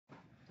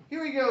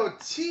Here we go.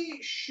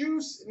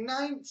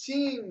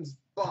 tschus19's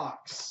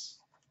box.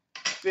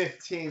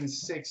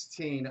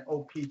 15-16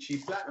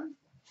 OPC Platinum.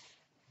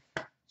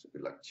 So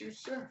good luck to you,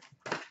 sir.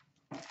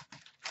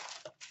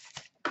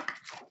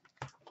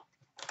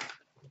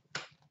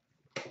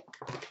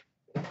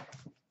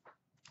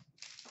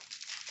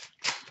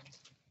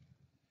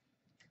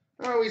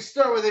 All right, we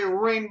start with a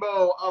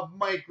rainbow of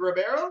Mike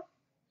Ribeiro.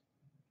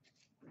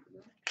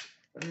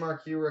 A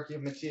marquee rookie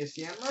of Matthias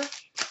Janmark.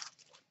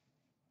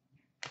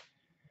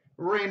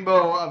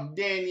 Rainbow of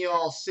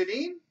Daniel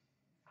Sedin.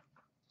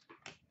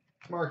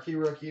 Marquee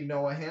rookie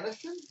Noah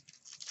Hannafin.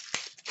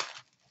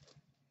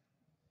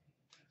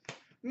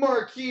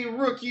 Marquee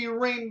rookie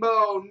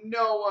rainbow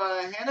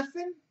Noah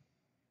Hannafin.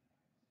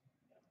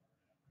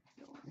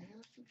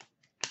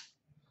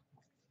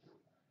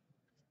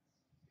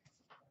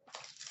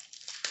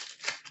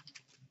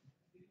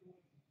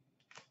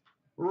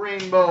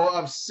 Rainbow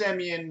of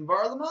Semyon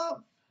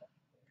Varlamov.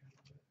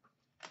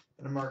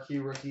 And a marquee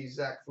rookie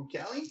Zach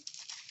Fucali.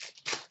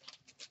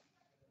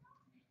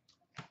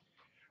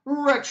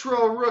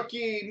 Retro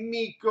rookie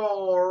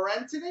Mikko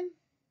Rantanen.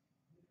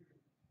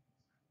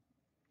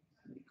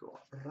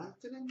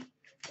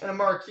 And a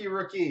marquee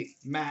rookie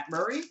Matt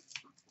Murray.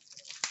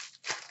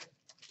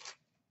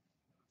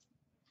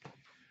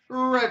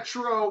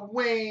 Retro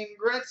Wayne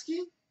Gretzky.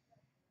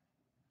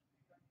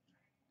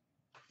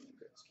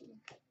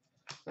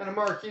 And a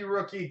marquee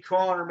rookie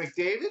Connor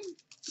McDavid.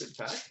 Good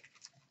pack.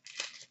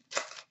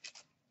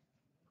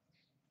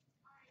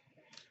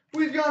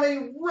 We've got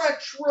a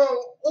retro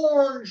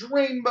orange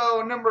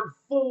rainbow numbered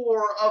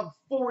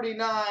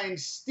 4/49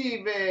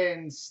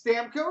 Steven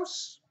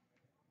Stamkos.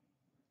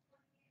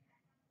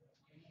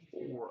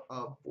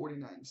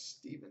 4/49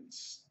 Steven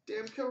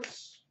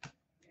Stamkos.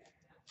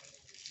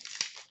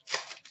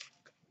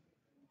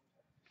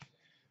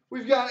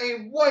 We've got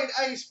a white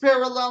ice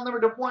parallel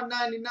number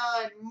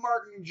 /199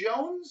 Martin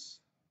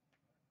Jones.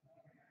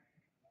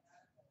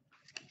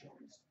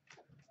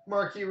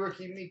 Marquee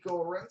rookie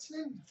Mikko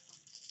Rantanen.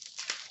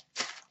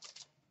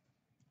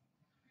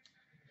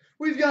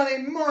 We've got a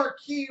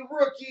marquee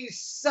rookie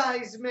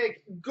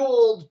seismic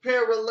gold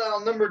parallel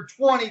number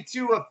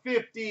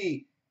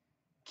 22/50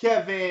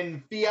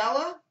 Kevin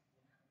Fiala.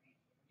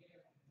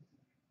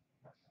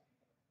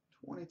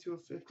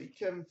 22/50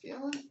 Kevin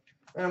Fiala.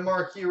 And a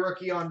marquee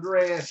rookie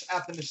Andreas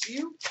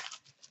Athanasiou.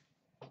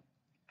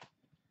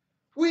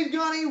 We've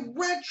got a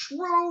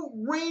retro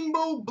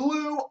rainbow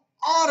blue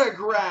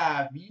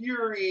autograph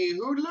Yuri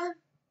Hudler.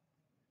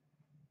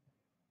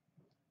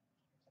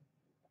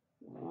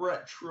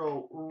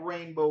 Retro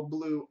rainbow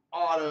blue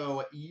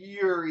auto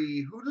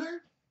Yuri Hudler.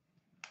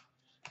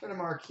 And a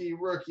marquee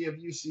rookie of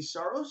UC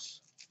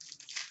Saros.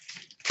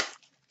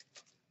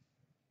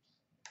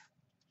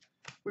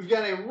 We've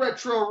got a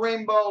retro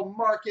rainbow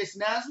Marcus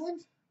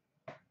Naslund.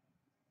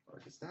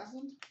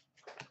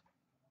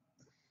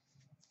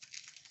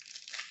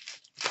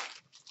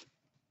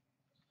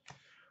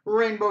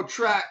 Rainbow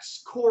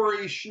Tracks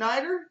Corey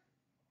Schneider.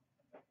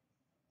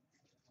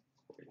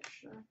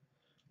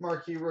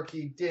 Marquee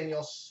rookie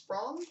Daniel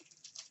Sprong.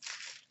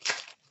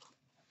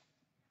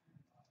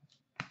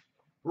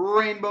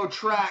 Rainbow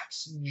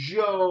Tracks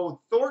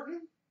Joe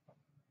Thornton.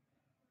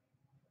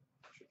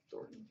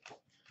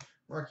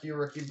 Marquee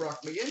rookie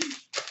Brock McGinn.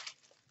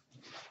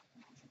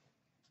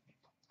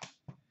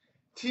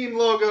 Team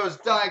logos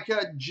die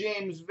cut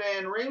James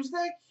Van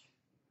Riemsdyk.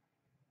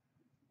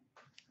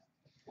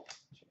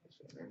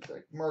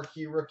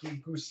 Marquee rookie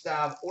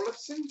Gustav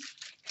Olofsson.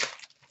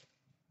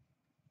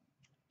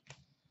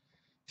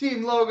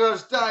 Team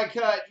logos die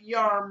cut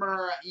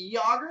Jaromir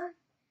Jagr.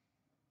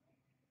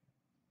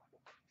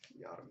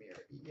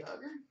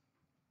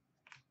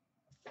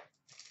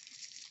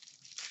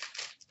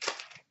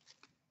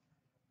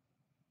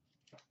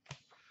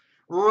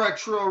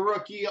 Retro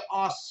rookie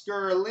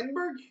Oscar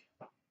Lindbergh.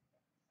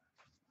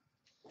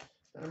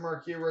 And a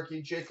marquee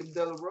rookie Jacob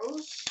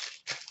Delarose.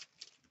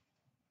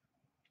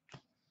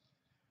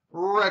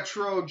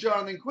 Retro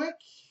Jonathan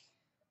Quick.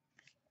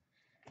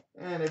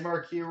 And a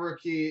marquee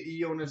rookie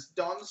Jonas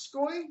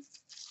Donskoy.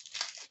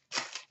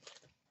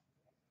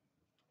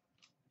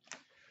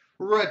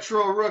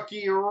 Retro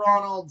rookie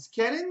Ronald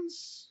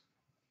Keddins.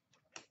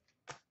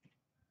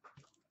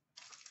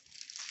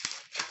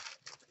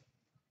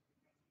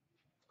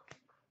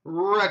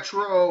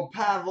 Retro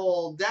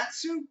Pavel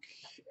Datsyuk.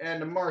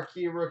 And a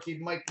marquee rookie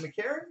Mike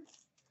McCarron.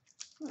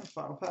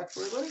 Final pack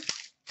for everybody.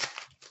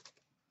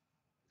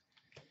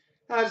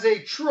 Has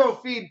a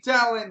trophy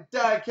talent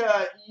die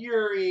cut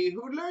Yuri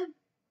Hudler.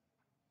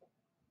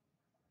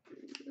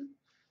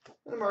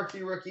 And a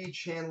marquee rookie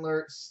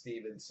Chandler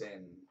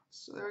Stevenson.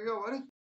 So there we go, buddy.